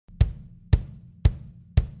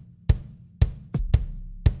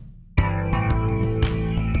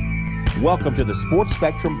Welcome to the Sports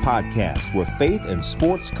Spectrum Podcast, where faith and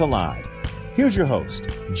sports collide. Here's your host,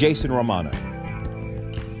 Jason Romano.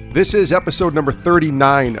 This is episode number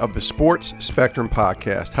 39 of the Sports Spectrum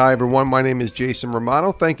Podcast. Hi, everyone. My name is Jason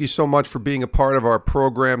Romano. Thank you so much for being a part of our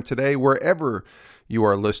program today. Wherever you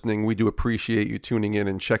are listening, we do appreciate you tuning in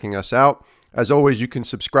and checking us out. As always, you can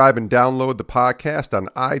subscribe and download the podcast on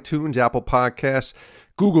iTunes, Apple Podcasts,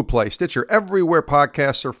 Google Play, Stitcher. Everywhere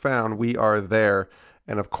podcasts are found, we are there.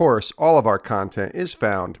 And of course, all of our content is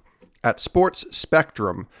found at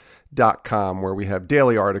sportsspectrum.com, where we have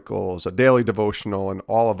daily articles, a daily devotional, and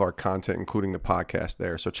all of our content, including the podcast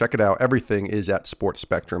there. So check it out. Everything is at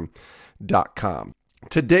sportsspectrum.com.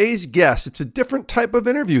 Today's guest, it's a different type of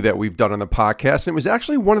interview that we've done on the podcast, and it was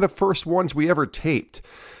actually one of the first ones we ever taped.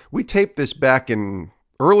 We taped this back in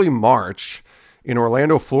early March in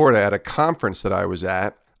Orlando, Florida, at a conference that I was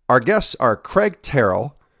at. Our guests are Craig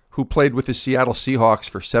Terrill, who played with the Seattle Seahawks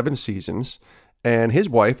for 7 seasons, and his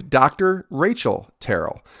wife, Dr. Rachel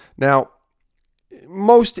Terrill. Now,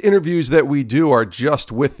 most interviews that we do are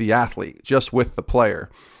just with the athlete, just with the player.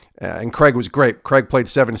 And Craig was great. Craig played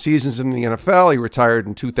 7 seasons in the NFL. He retired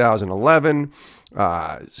in 2011.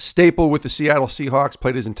 Staple with the Seattle Seahawks,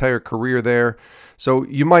 played his entire career there. So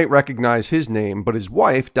you might recognize his name, but his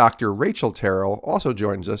wife, Dr. Rachel Terrill, also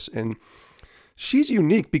joins us. And she's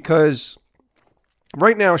unique because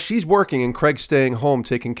right now she's working and Craig's staying home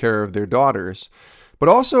taking care of their daughters. But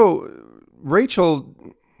also, Rachel,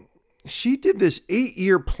 she did this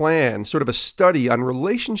 8-year plan, sort of a study on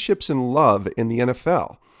relationships and love in the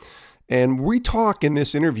NFL. And we talk in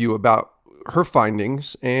this interview about her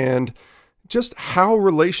findings and just how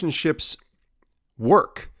relationships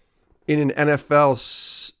work in an NFL,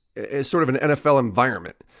 sort of an NFL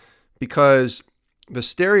environment. Because the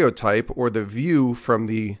stereotype or the view from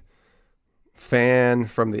the fan,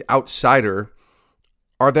 from the outsider,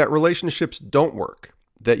 are that relationships don't work.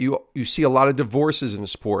 That you see a lot of divorces in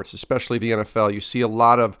sports, especially the NFL. You see a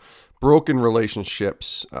lot of broken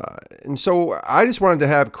relationships. And so I just wanted to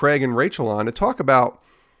have Craig and Rachel on to talk about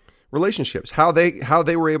relationships, how they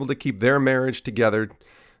were able to keep their marriage together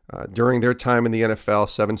during their time in the NFL,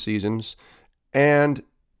 7 seasons, and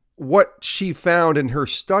what she found in her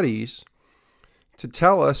studies to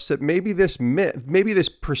tell us that maybe this myth, maybe this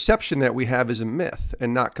perception that we have is a myth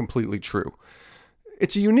and not completely true.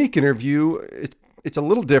 It's a unique interview. It's a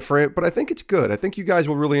little different, but I think it's good. I think you guys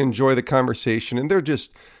will really enjoy the conversation, and they're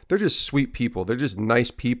just sweet people. They're just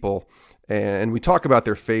nice people, and we talk about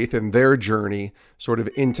their faith and their journey sort of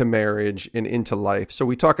into marriage and into life. So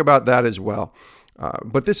we talk about that as well.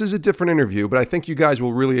 But this is a different interview, but I think you guys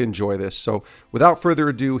will really enjoy this. So without further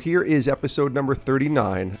ado, here is episode number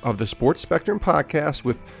 39 of the Sports Spectrum Podcast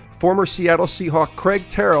with former Seattle Seahawk Craig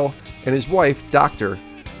Terrill and his wife, Dr.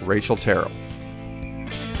 Rachel Terrill.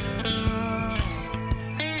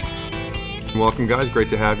 Welcome, guys.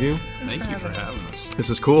 Great to have you. Thank you for having us.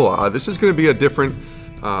 This is cool. This is going to be a different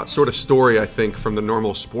sort of story, I think, from the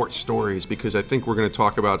normal sports stories, because I think we're going to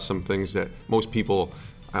talk about some things that most people,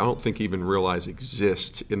 I don't think, even realize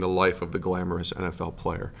exist in the life of the glamorous NFL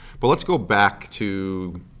player. But let's go back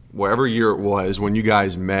to whatever year it was when you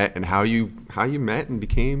guys met and how you met and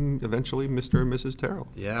became eventually Mr. and Mrs. Terrill.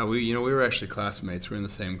 Yeah, we were actually classmates. We were in the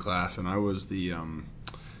same class, and I was the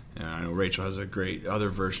I know Rachel has a great other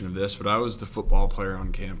version of this, but I was the football player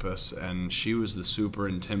on campus, and she was the super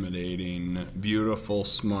intimidating, beautiful,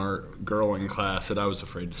 smart girl in class that I was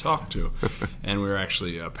afraid to talk to. And we were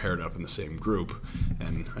actually paired up in the same group,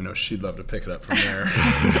 and I know she'd love to pick it up from there.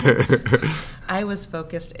 I was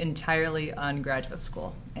focused entirely on graduate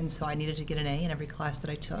school, and so I needed to get an A in every class that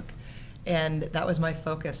I took. And that was my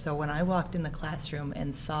focus. So when I walked in the classroom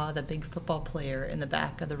and saw the big football player in the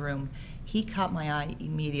back of the room, he caught my eye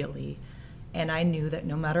immediately. And I knew that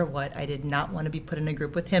no matter what, I did not want to be put in a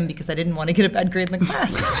group with him because I didn't want to get a bad grade in the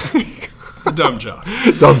class. Dumb job.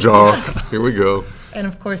 Dumb job. Yes. Here we go. And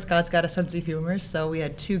of course, God's got a sense of humor. So we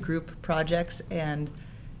had 2 group projects, and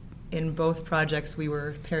in both projects we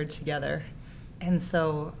were paired together. And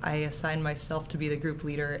so I assigned myself to be the group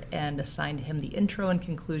leader and assigned him the intro and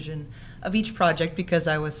conclusion of each project because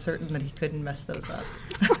I was certain that he couldn't mess those up.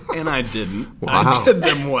 And I didn't. Wow. I did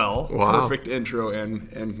them well. Wow. Perfect intro and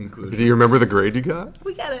conclusion. Do you remember the grade you got?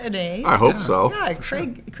 We got an A. I hope so. Yeah,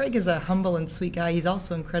 Craig is a humble and sweet guy. He's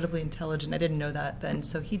also incredibly intelligent. I didn't know that then.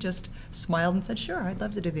 So he just smiled and said, sure, I'd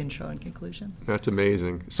love to do the intro and conclusion. That's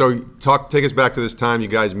amazing. So take us back to this time you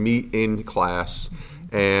guys meet in class.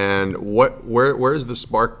 And where's the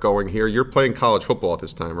spark going here? You're playing college football at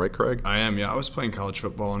this time, right, Craig? I am, yeah. I was playing college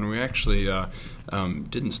football, and we actually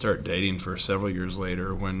didn't start dating for several years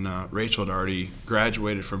later when Rachel had already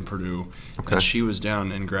graduated from Purdue, and she was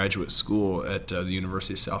down in graduate school at the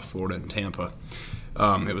University of South Florida in Tampa.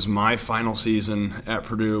 It was my final season at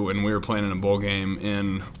Purdue, and we were playing in a bowl game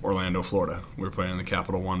in Orlando, Florida. We were playing in the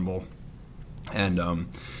Capital One Bowl. And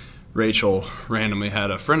Rachel randomly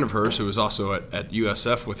had a friend of hers who was also at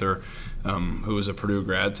USF with her, who was a Purdue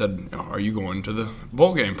grad, said, "Are you going to the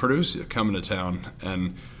bowl game? Purdue's coming to town."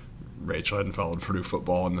 And Rachel hadn't followed Purdue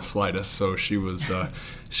football in the slightest, so she was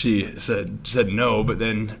she said no, but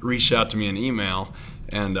then reached out to me in email,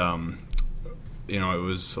 and it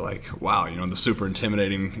was like, wow, the super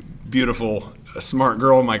intimidating, beautiful, smart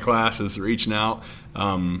girl in my class is reaching out.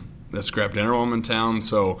 Let's grab dinner while I'm in town.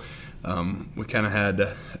 So we kind of had,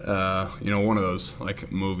 one of those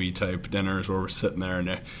like movie type dinners where we're sitting there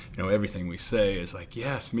and, everything we say is like,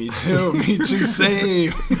 yes, me too, me too,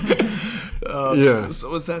 same. So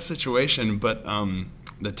it was that situation. But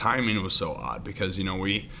the timing was so odd because,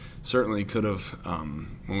 we certainly could have,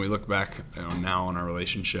 when we look back now on our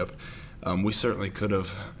relationship, we certainly could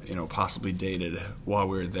have, possibly dated while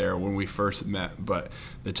we were there when we first met. But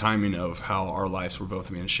the timing of how our lives were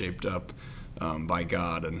both being shaped up by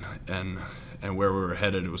God and where we were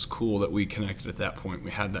headed, it was cool that we connected at that point.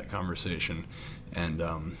 We had that conversation, and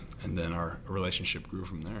then our relationship grew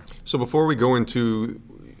from there. So before we go into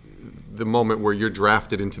the moment where you're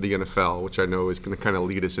drafted into the NFL, which I know is going to kind of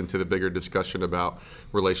lead us into the bigger discussion about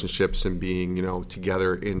relationships and being,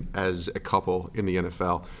 together as a couple in the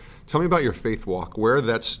NFL. Tell me about your faith walk. Where did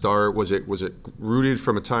that start? Was it rooted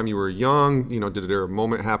from a time you were young? Did there a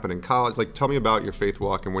moment happen in college? Like, tell me about your faith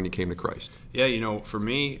walk and when you came to Christ. Yeah, for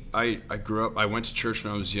me, I grew up. I went to church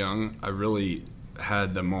when I was young. I really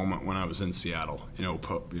had the moment when I was in Seattle.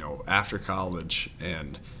 After college,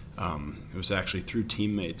 and it was actually through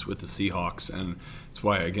teammates with the Seahawks, and it's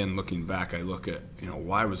why, again, looking back, I look at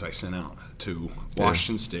why was I sent out to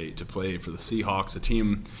Washington State to play for the Seahawks, a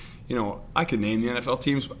team. I could name the NFL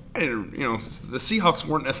teams, but I didn't, the Seahawks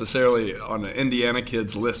weren't necessarily on an Indiana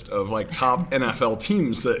kid's list of like top NFL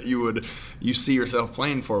teams that you see yourself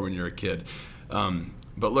playing for when you're a kid.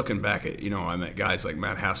 But looking back at, I met guys like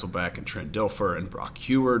Matt Hasselbeck and Trent Dilfer and Brock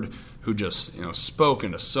Heward who just, spoke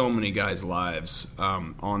into so many guys' lives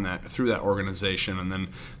through that organization. And then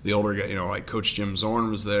the older guy, like Coach Jim Zorn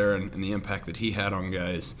was there and the impact that he had on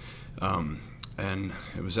guys. And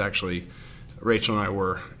it was actually Rachel and I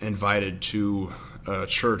were invited to a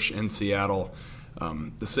church in Seattle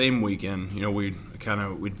the same weekend. We'd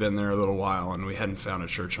been there a little while and we hadn't found a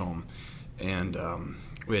church home, and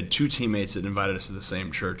we had two teammates that invited us to the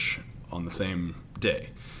same church on the same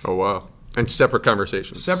day. Oh wow! And separate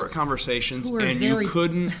conversations. Separate conversations, and you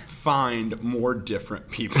couldn't find more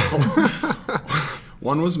different people.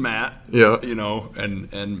 One was Matt, and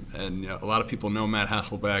a lot of people know Matt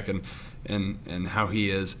Hasselbeck and how he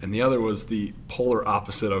is, and the other was the polar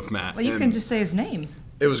opposite of Matt. Well, you can just say his name.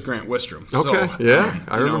 It was Grant Wistrom. Okay, so,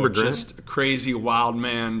 I remember Grant. Just crazy, wild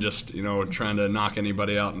man, just trying to knock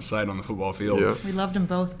anybody out in sight on the football field. Yeah. We loved them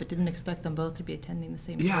both, but didn't expect them both to be attending the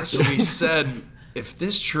same church. Yeah, so we said, if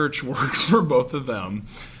this church works for both of them,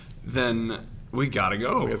 then we gotta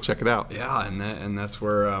go. We gotta check it out. Yeah, and that's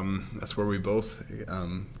where we both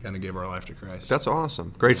kind of gave our life to Christ. That's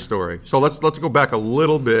awesome. Great story. So let's go back a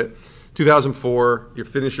little bit. 2004, you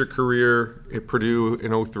finish your career at Purdue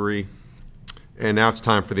in 2003, and now it's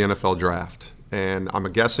time for the NFL draft. And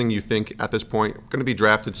I'm guessing you think at this point going to be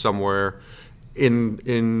drafted somewhere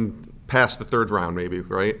in past the third round, maybe,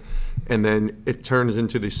 right? And then it turns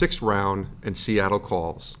into the sixth round, and Seattle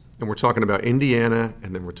calls, and we're talking about Indiana,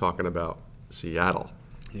 and then we're talking about Seattle.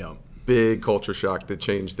 Yeah. Big culture shock that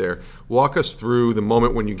changed there. Walk us through the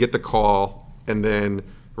moment when you get the call, and then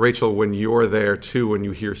Rachel, when you're there too, when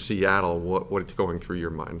you hear Seattle, what's going through your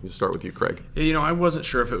mind? We'll start with you, Craig. Yeah, I wasn't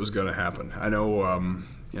sure if it was going to happen. I know,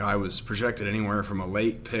 I was projected anywhere from a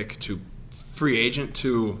late pick to free agent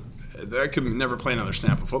to I could never play another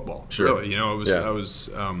snap of football. Sure. Really, I was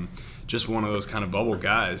just one of those kind of bubble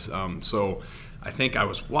guys. So I think I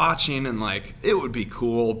was watching and like it would be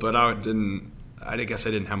cool, but I guess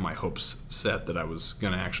I didn't have my hopes set that I was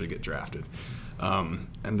going to actually get drafted. And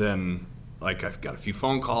then like I've got a few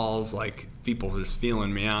phone calls, like people just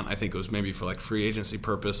feeling me out. I think it was maybe for like free agency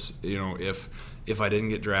purpose, if I didn't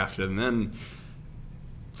get drafted. And then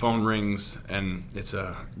phone rings and it's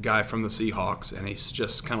a guy from the Seahawks and he's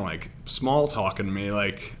just kind of like small talking to me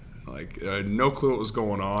like, Like, no clue what was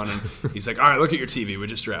going on. And he's like, all right, look at your TV. We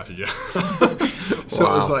just drafted you. So It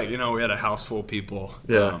was like, we had a house full of people.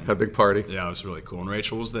 Yeah, had a big party. Yeah, it was really cool. And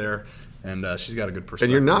Rachel was there, and she's got a good perspective.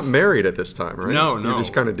 And you're not married at this time, right? No. You're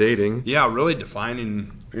just kind of dating. Yeah, really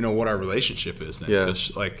defining, what our relationship is then. Yeah.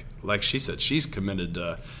 Because, like she said, she's committed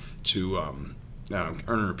to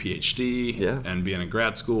earning her PhD and being in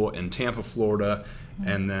grad school in Tampa, Florida.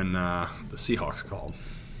 And then the Seahawks called.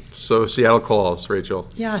 So Seattle calls, Rachel.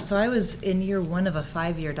 Yeah, so I was in year 1 of a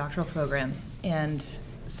 5-year doctoral program. And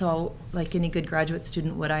so, like any good graduate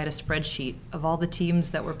student would, I had a spreadsheet of all the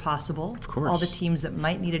teams that were possible, of course, all the teams that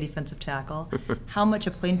might need a defensive tackle, how much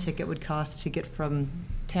a plane ticket would cost to get from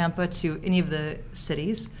Tampa to any of the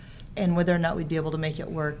cities, and whether or not we'd be able to make it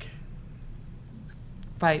work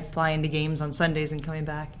by flying to games on Sundays and coming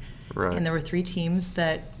back. Right. And there were 3 teams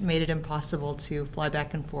that made it impossible to fly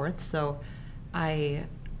back and forth. So I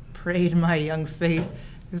prayed my young faith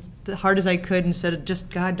as hard as I could and said,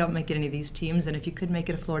 just God, don't make it any of these teams. And if you could make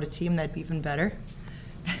it a Florida team, that'd be even better.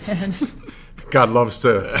 And God loves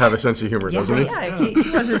to have a sense of humor, doesn't he? Yeah,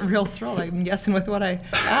 he wasn't real thrilled. I'm guessing with what I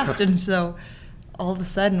asked. And so all of a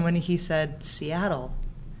sudden when he said Seattle,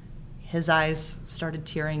 his eyes started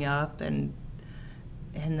tearing up, and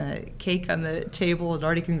the cake on the table had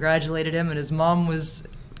already congratulated him, and his mom was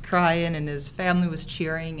crying, and his family was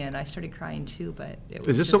cheering, and I started crying too. But it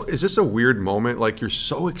was is this a weird moment? Like, you're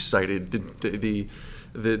so excited,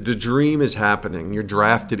 the dream is happening. You're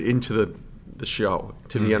drafted into the show,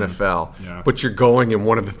 to the NFL, but you're going in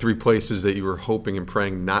one of the 3 places that you were hoping and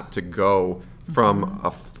praying not to go from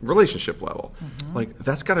a relationship level. Like,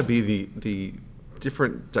 that's got to be the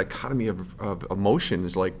different dichotomy of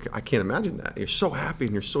emotions. Like, I can't imagine that. You're so happy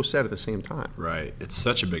and you're so sad at the same time. Right. It's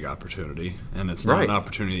such a big opportunity, and it's not an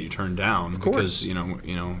opportunity that you turn down because you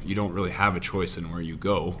don't really have a choice in where you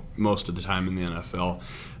go most of the time in the NFL.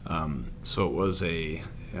 So it was a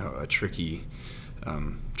tricky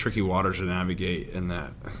water to navigate, in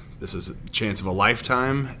that this is a chance of a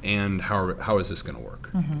lifetime, and how is this going to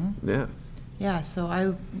work? Yeah. So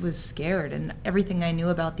I was scared, and everything I knew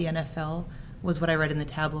about the NFL was what I read in the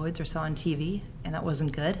tabloids or saw on TV, and that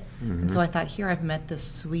wasn't good. And so I thought, here I've met this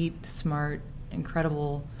sweet, smart,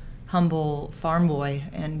 incredible, humble farm boy,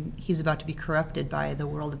 and he's about to be corrupted by the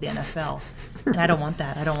world of the NFL. And I don't want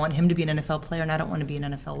that. I don't want him to be an NFL player, and I don't want to be an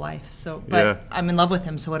NFL wife. But I'm in love with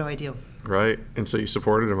him, so what do I do? Right. And so you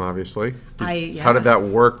supported him, obviously. Yeah. How did that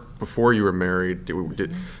work before you were married?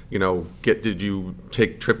 Did you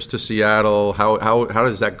take trips to Seattle? How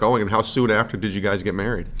is that going, and how soon after did you guys get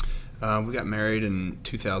married? We got married in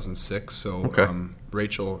 2006, so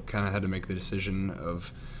Rachel kind of had to make the decision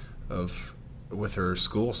of with her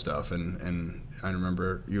school stuff, and I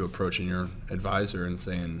remember you approaching your advisor and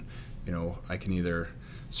saying, I can either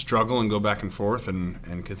struggle and go back and forth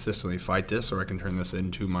and consistently fight this, or I can turn this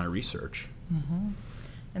into my research.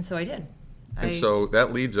 And so I did. And so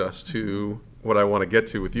that leads us to what I want to get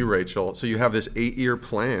to with you, Rachel. So you have this 8-year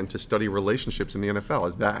plan to study relationships in the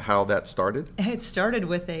NFL. Is that how that started? It started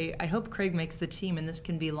with I hope Craig makes the team, and this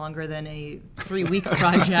can be longer than a 3-week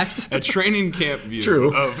project. A training camp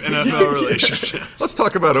view of NFL relationships. Let's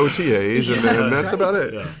talk about OTAs, and that's about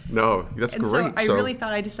it. Yeah. No, that's and great. So I really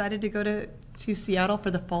thought I decided to go to Seattle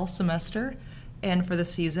for the fall semester and for the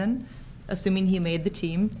season, assuming he made the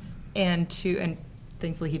team, and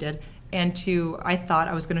thankfully he did. And I thought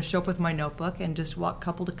I was going to show up with my notebook and just walk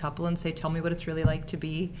couple to couple and say, tell me what it's really like to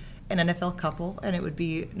be an NFL couple. And it would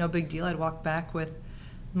be no big deal. I'd walk back with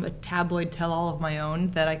a tabloid tell-all of my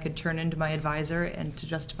own that I could turn into my advisor and to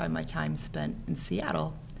justify my time spent in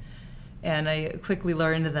Seattle. And I quickly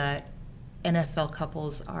learned that NFL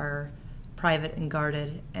couples are private and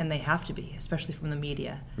guarded, and they have to be, especially from the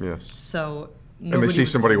media. Yes. So and they see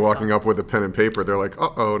somebody walking up with a pen and paper, they're like,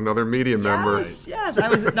 uh-oh, another media member. Yes, I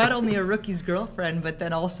was not only a rookie's girlfriend, but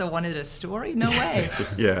then also wanted a story? No way.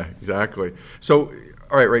 Yeah, exactly. So,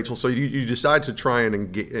 all right, Rachel, so you decide to try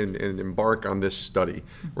and embark on this study,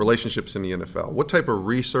 relationships in the NFL. What type of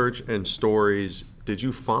research and stories did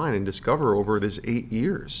you find and discover over this 8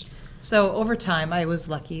 years? So over time, I was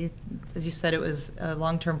lucky. As you said, it was a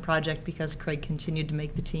long-term project because Craig continued to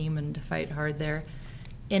make the team and to fight hard there.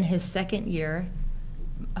 In his second year,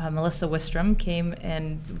 Melissa Wistrom came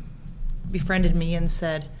and befriended me and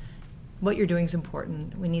said, what you're doing is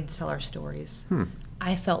important. We need to tell our stories.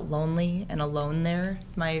 I felt lonely and alone there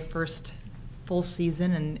my first full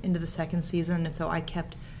season and into the second season, and so I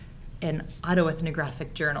kept an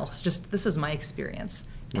autoethnographic journal. It's just, this is my experience.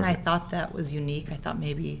 And I thought that was unique. I thought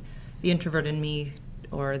maybe the introvert in me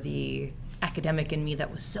or the academic in me that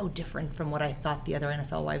was so different from what I thought the other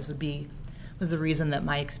NFL wives would be was the reason that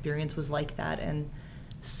my experience was like that. And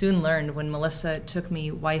soon learned when Melissa took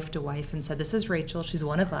me wife to wife and said, "This is Rachel, she's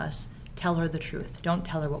one of us. Tell her the truth. Don't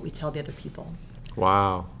tell her what we tell the other people."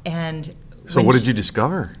 Wow. And so what did you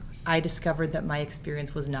discover? I discovered that my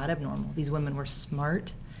experience was not abnormal. These women were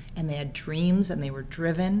smart, and they had dreams, and they were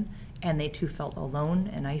driven, and they too felt alone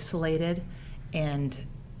and isolated and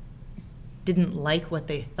didn't like what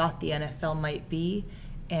they thought the NFL might be.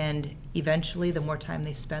 And eventually, the more time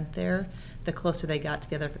they spent there, the closer they got to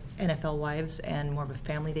the other NFL wives and more of a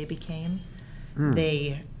family they became.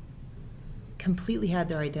 They completely had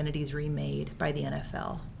their identities remade by the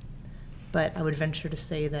NFL. But I would venture to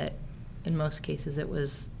say that in most cases it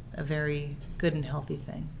was a very good and healthy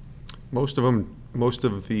thing. Most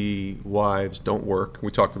of the wives don't work. We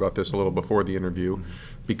talked about this a little before the interview,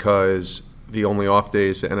 because the only off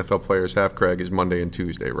days that NFL players have, Craig, is Monday and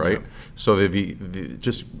Tuesday, right? Yep. So the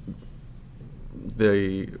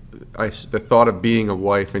thought of being a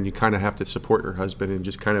wife, and you kind of have to support your husband and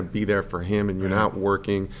just kind of be there for him, and you're not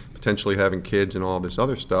working, potentially having kids and all this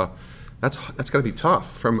other stuff. That's got to be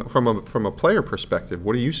tough from a player perspective.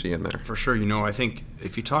 What do you see in there? For sure. I think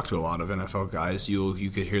if you talk to a lot of NFL guys, you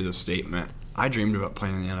could hear the statement, "I dreamed about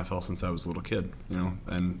playing in the NFL since I was a little kid,"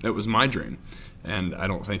 and it was my dream. And I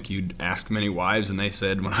don't think you'd ask many wives, and they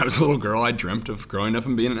said, "When I was a little girl, I dreamt of growing up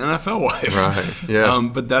and being an NFL wife." Right. Yeah.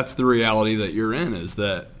 But that's the reality that you're in, is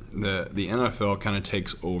that the NFL kind of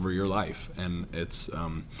takes over your life, and it's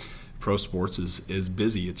pro sports is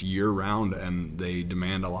busy. It's year round, and they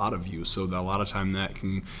demand a lot of you. So a lot of time that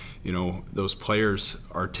can, those players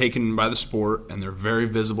are taken by the sport, and they're very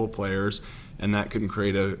visible players, and that can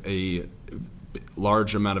create a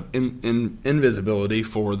large amount of invisibility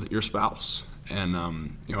for your spouse. And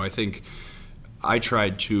I think I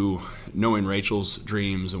tried to, knowing Rachel's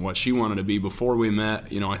dreams and what she wanted to be before we met,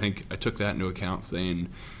 I think I took that into account, saying,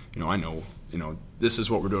 I know, this is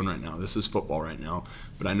what we're doing right now. This is football right now.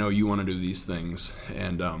 But I know you want to do these things.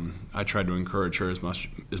 And I tried to encourage her as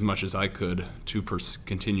much as I could to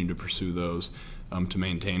continue to pursue those, to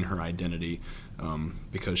maintain her identity,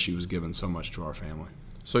 because she was given so much to our family.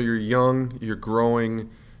 So you're young, you're growing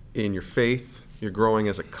in your faith, you're growing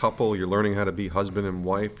as a couple, you're learning how to be husband and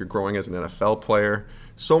wife, you're growing as an NFL player.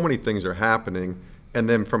 So many things are happening. And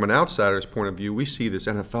then from an outsider's point of view, we see this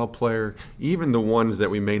NFL player, even the ones that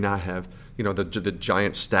we may not have, the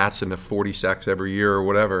giant stats and the 40 sacks every year or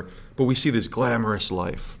whatever, but we see this glamorous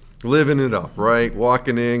life, living it up, right?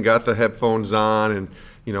 Walking in, got the headphones on, and,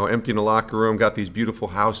 emptying the locker room, got these beautiful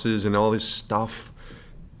houses and all this stuff.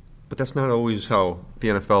 But that's not always how the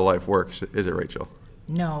NFL life works, is it, Rachel?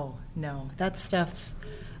 No. That stuff's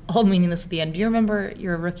all meaningless at the end. Do you remember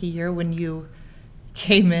your rookie year when you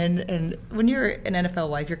came in, and when you're an NFL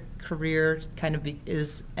wife, your career kind of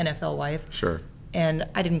is NFL wife? Sure. And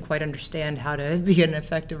I didn't quite understand how to be an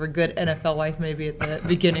effective or good NFL wife maybe at the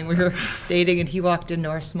beginning. We were dating, and he walked into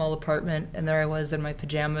our small apartment, and there I was in my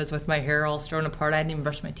pajamas with my hair all thrown apart. I hadn't even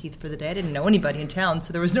brushed my teeth for the day. I didn't know anybody in town,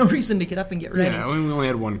 so there was no reason to get up and get ready. Yeah, we only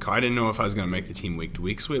had one car. I didn't know if I was going to make the team week to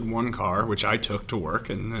week, so we had one car, which I took to work,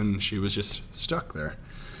 and then she was just stuck there.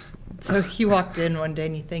 So he walked in one day,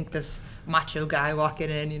 and you think this macho guy walking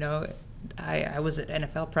in, I was at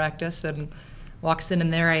NFL practice, and walks in,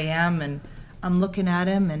 and there I am, and I'm looking at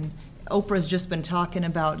him, and Oprah's just been talking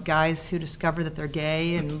about guys who discover that they're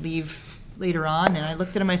gay and leave later on, and I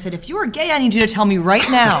looked at him and I said, "If you are gay, I need you to tell me right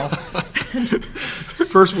now."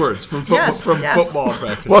 First words from football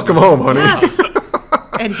practice. Welcome home, honey. Yes.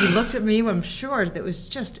 And he looked at me, I'm sure, that was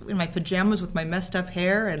just in my pajamas with my messed up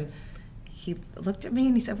hair, and he looked at me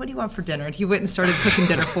and he said, "What do you want for dinner?" And he went and started cooking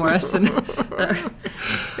dinner for us, and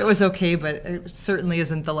it was okay, but it certainly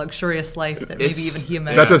isn't the luxurious life that maybe even he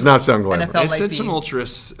imagined. That does not sound glamorous. It's a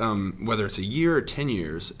tumultuous, whether it's a year or 10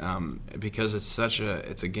 years, because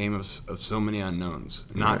it's a game of so many unknowns.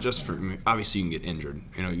 Not just for me. Obviously, you can get injured.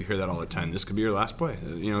 You hear that all the time. This could be your last play.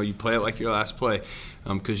 You play it like your last play,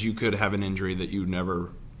 because you could have an injury that you never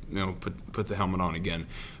put the helmet on again.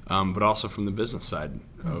 But also from the business side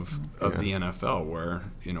of the NFL, where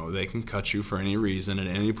they can cut you for any reason at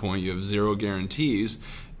any point. You have zero guarantees,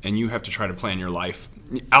 and you have to try to plan your life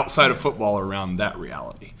outside of football around that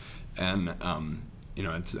reality. And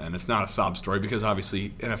it's not a sob story, because obviously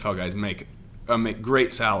NFL guys make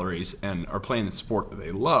great salaries and are playing the sport that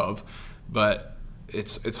they love, but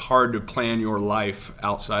it's hard to plan your life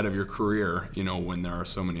outside of your career, when there are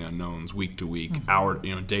so many unknowns week to week, hour,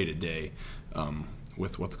 day to day,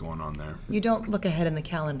 with what's going on there. You don't look ahead in the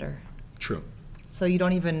calendar. True. So you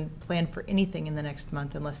don't even plan for anything in the next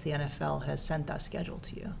month unless the NFL has sent that schedule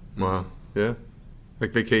to you. Wow. Yeah.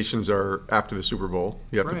 Like vacations are after the Super Bowl.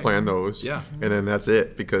 You have to Right. plan those. Yeah. And then that's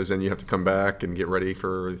it, because then you have to come back and get ready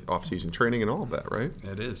for off-season training and all of that, right?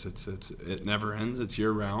 It is. It never ends. It's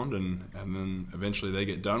year round, and then eventually they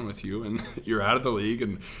get done with you, and you're out of the league,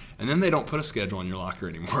 and then they don't put a schedule in your locker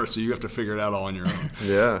anymore, so you have to figure it out all on your own.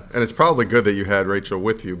 Yeah. And it's probably good that you had Rachel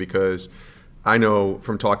with you, because I know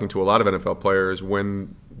from talking to a lot of NFL players,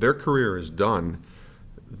 when their career is done,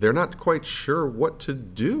 they're not quite sure what to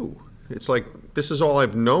do. It's like, this is all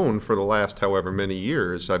I've known for the last however many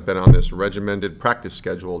years. I've been on this regimented practice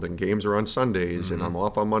scheduled, and games are on Sundays, and I'm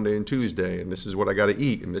off on Monday and Tuesday, and this is what I got to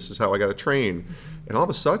eat, and this is how I got to train. And all of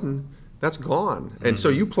a sudden, that's gone. And so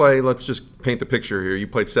you play, let's just paint the picture here. You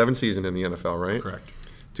played 7 seasons in the NFL, right? Correct.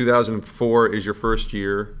 2004 is your first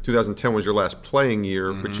year. 2010 was your last playing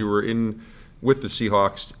year, but you were in with the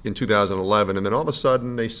Seahawks in 2011. And then all of a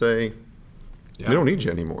sudden they say, we don't need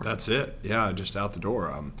you anymore. That's it. Yeah, just out the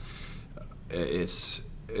door.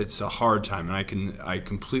 It's a hard time, and I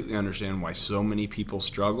completely understand why so many people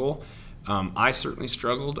struggle. I certainly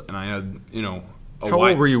struggled, and I had How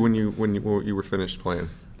old were you when you were finished playing?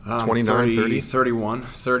 29, 30? 31,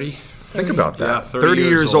 30. Think about that. Yeah, 30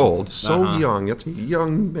 years old. So Uh-huh. young. That's a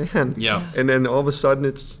young man. Yeah. And then all of a sudden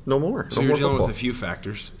it's no more. So no you're more dealing football. with a few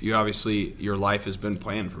factors. You obviously, your life has been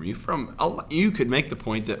planned for you. You could make the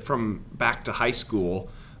point that from back to high school,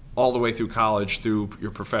 all the way through college, through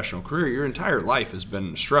your professional career, your entire life has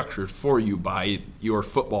been structured for you by your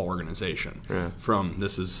football organization. Yeah. From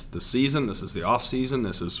this is the season, this is the off season,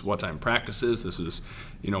 this is what time practice is, this is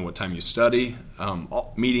what time you study,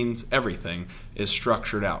 all, meetings, everything is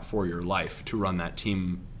structured out for your life to run that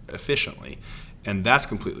team efficiently, and that's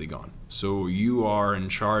completely gone. So you are in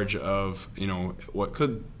charge of what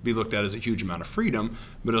could be looked at as a huge amount of freedom,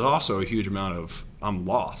 but it's also a huge amount of I'm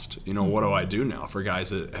lost. What do I do now for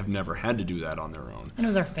guys that have never had to do that on their own? And it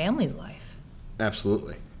was our family's life.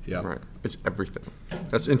 Absolutely. Yeah. Right. It's everything.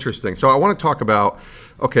 That's interesting. So I want to talk about,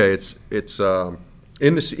 okay, it's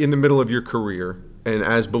in the middle of your career, and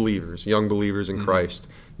as believers, young believers in Christ,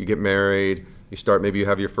 you get married, you start, maybe you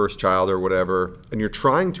have your first child or whatever, and you're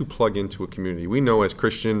trying to plug into a community. We know as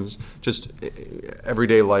Christians, just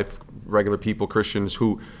everyday life, regular people, Christians,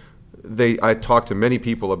 I talk to many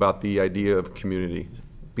people about the idea of community,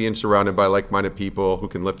 being surrounded by like-minded people who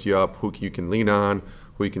can lift you up, who you can lean on,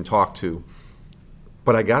 who you can talk to.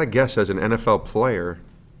 But I got to guess, as an NFL player,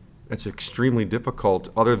 it's extremely difficult,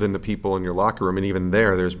 other than the people in your locker room, and even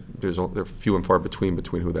they're few and far between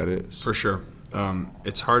who that is. For sure.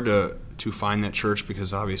 It's hard to find that church,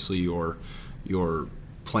 because obviously you're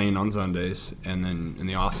playing on Sundays, and then in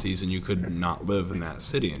the off season you could not live in that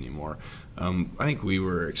city anymore. I think we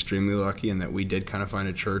were extremely lucky in that we did kind of find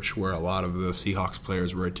a church where a lot of the Seahawks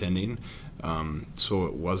players were attending, so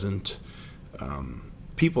it wasn't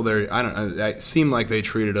people there. I don't know. It seemed like they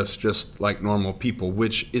treated us just like normal people,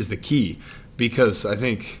 which is the key, because I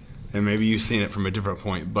think, and maybe you've seen it from a different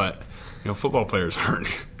point, but football players aren't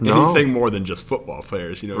anything more than just football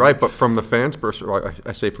players. Right, but from the fans' perspective,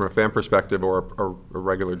 I say from a fan perspective or a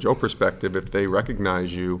regular Joe perspective, if they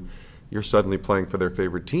recognize you, you're suddenly playing for their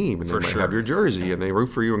favorite team, and they might have your jersey, and they root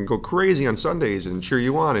for you and go crazy on Sundays and cheer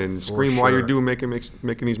you on and scream while you're making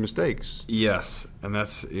these mistakes. Yes, and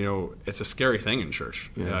that's it's a scary thing in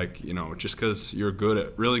church. Yeah. Like just because you're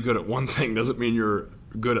really good at one thing doesn't mean you're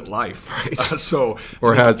good at life.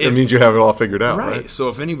 Right. It means you have it all figured out. Right. So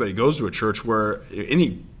if anybody goes to a church where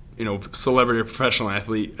any celebrity or professional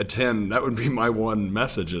athlete attend, that would be my one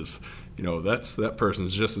message is, that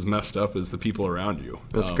person's just as messed up as the people around you.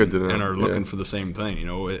 That's good to know. And are looking for the same thing.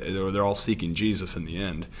 They're all seeking Jesus in the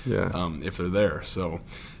end. Yeah. If they're there. So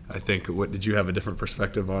I think, did you have a different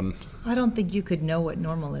perspective on? I don't think you could know what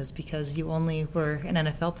normal is, because you only were an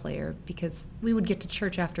NFL player. Because we would get to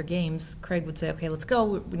church after games, Craig would say, okay, let's go.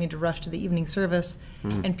 We need to rush to the evening service.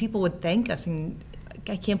 And people would thank us, and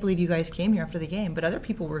I can't believe you guys came here after the game. But other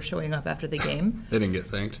people were showing up after the game. They didn't get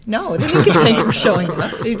thanked? No, they didn't get thanked for showing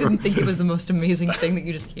up. They didn't think it was the most amazing thing that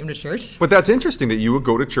you just came to church. But that's interesting that you would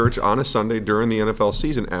go to church on a Sunday during the NFL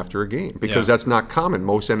season after a game, because that's not common.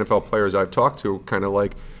 Most NFL players I've talked to kind of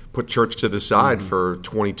like put church to the side for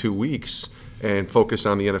 22 weeks and focus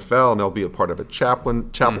on the NFL, and they'll be a part of a chapel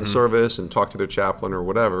service and talk to their chaplain or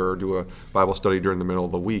whatever, or do a Bible study during the middle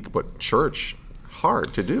of the week. But church,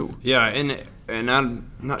 hard to do. Yeah, and and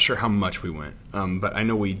I'm not sure how much we went, but I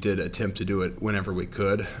know we did attempt to do it whenever we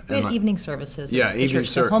could. We had evening services. Yeah, evening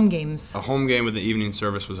home games. A home game with an evening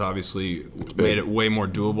service was obviously made it way more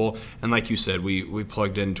doable. And like you said, we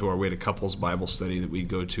plugged into we had a couples Bible study that we'd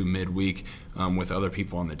go to midweek with other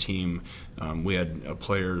people on the team. We had a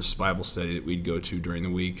players Bible study that we'd go to during the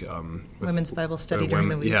week. Women's Bible study during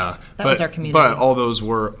the week. Yeah, that was our community. But all those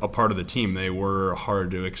were a part of the team. They were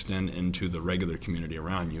hard to extend into the regular community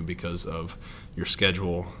around you because of your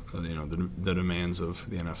schedule, the demands of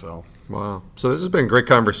the NFL. Wow. So this has been a great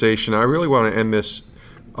conversation. I really want to end this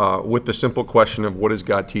with the simple question of what is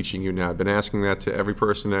God teaching you now? I've been asking that to every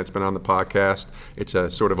person that's been on the podcast. It's a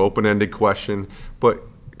sort of open-ended question. But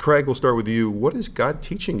Craig, we'll start with you. What is God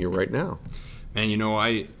teaching you right now? Man,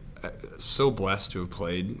 I'm so blessed to have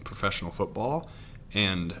played professional football,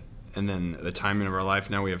 and then the timing of our life.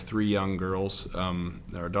 Now we have 3 young girls.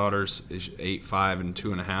 Our daughter's is 8, 5, and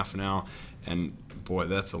 2.5 now. And boy,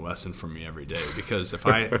 that's a lesson for me every day, because if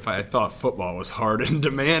I thought football was hard and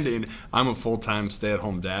demanding, I'm a full-time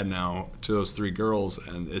stay-at-home dad now to those 3 girls,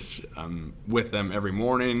 and I'm with them every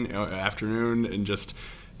morning, afternoon, and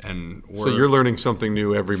so you're learning something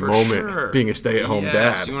new every moment, being a stay-at-home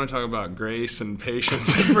dad. You want to talk about grace and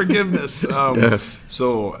patience and forgiveness. Yes.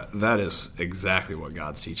 So that is exactly what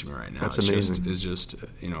God's teaching me right now. That's amazing. It's just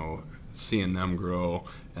seeing them grow,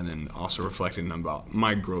 and then also reflecting about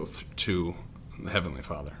my growth to the Heavenly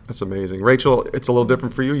Father. That's amazing. Rachel, it's a little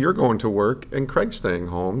different for you. You're going to work, and Craig's staying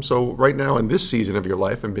home. So right now in this season of your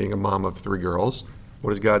life and being a mom of 3 girls,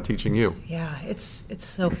 what is God teaching you? Yeah, it's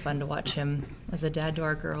so fun to watch him as a dad to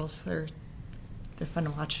our girls. They're fun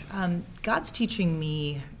to watch. God's teaching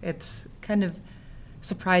me. It's kind of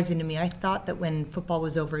surprising to me. I thought that when football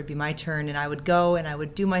was over, it'd be my turn, and I would go and I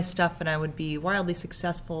would do my stuff and I would be wildly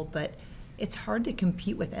successful. But it's hard to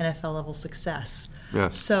compete with NFL level success.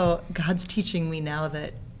 Yes. So God's teaching me now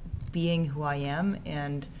that being who I am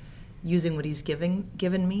and using what He's given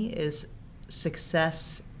me is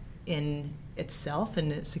success in itself,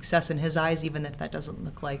 and success in His eyes, even if that doesn't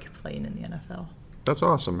look like playing in the NFL. That's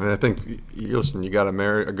awesome. And I think, listen, you got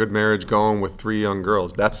a good marriage going with 3 young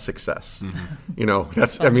girls. That's success.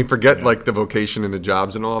 Mm-hmm. Forget like the vocation and the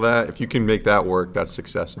jobs and all that. If you can make that work, that's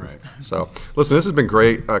success. Right. So, listen, this has been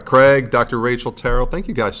great. Craig, Dr. Rachel Terrill, thank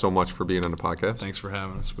you guys so much for being on the podcast. Thanks for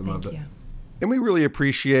having us. We loved it. And we really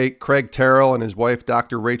appreciate Craig Terrill and his wife,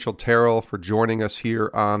 Dr. Rachel Terrill, for joining us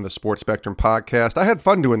here on the Sports Spectrum podcast. I had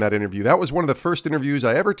fun doing that interview. That was one of the first interviews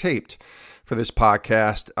I ever taped for this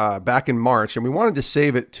podcast back in March, and we wanted to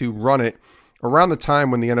save it to run it around the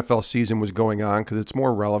time when the NFL season was going on, because it's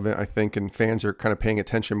more relevant, I think, and fans are kind of paying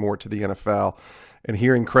attention more to the NFL. And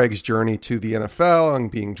hearing Craig's journey to the NFL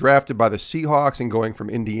and being drafted by the Seahawks and going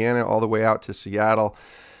from Indiana all the way out to Seattle,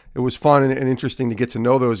 it was fun and interesting to get to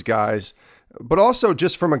know those guys. But also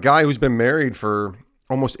just from a guy who's been married for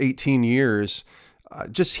almost 18 years,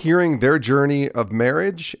 just hearing their journey of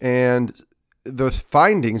marriage and the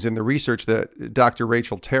findings in the research that Dr.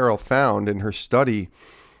 Rachel Terrill found in her study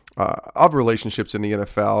of relationships in the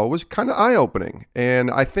NFL was kind of eye-opening.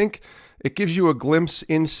 And I think it gives you a glimpse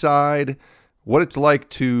inside what it's like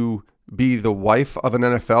to be the wife of an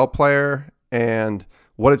NFL player and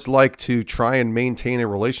what it's like to try and maintain a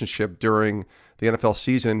relationship during the NFL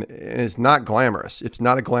season. And it's not glamorous. It's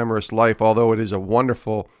not a glamorous life, although it is a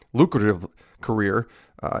wonderful, lucrative career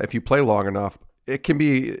if you play long enough. It can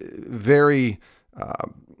be very,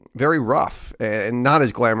 very rough and not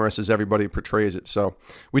as glamorous as everybody portrays it. So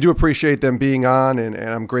we do appreciate them being on, and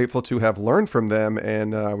I'm grateful to have learned from them.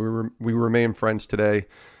 And we remain friends today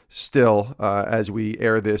still as we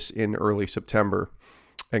air this in early September,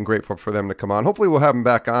 and grateful for them to come on. Hopefully we'll have them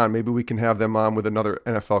back on. Maybe we can have them on with another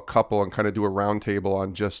NFL couple and kind of do a roundtable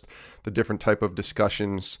on just the different type of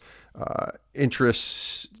discussions,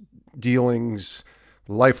 interests, dealings,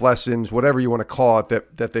 life lessons, whatever you want to call it,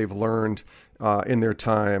 that they've learned in their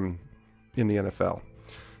time in the NFL.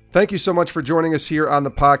 Thank you so much for joining us here on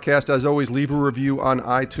the podcast. As always, leave a review on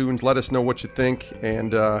iTunes. Let us know what you think,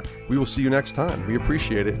 and we will see you next time. We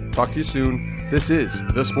appreciate it. Talk to you soon. This is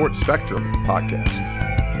the Sports Spectrum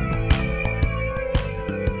Podcast.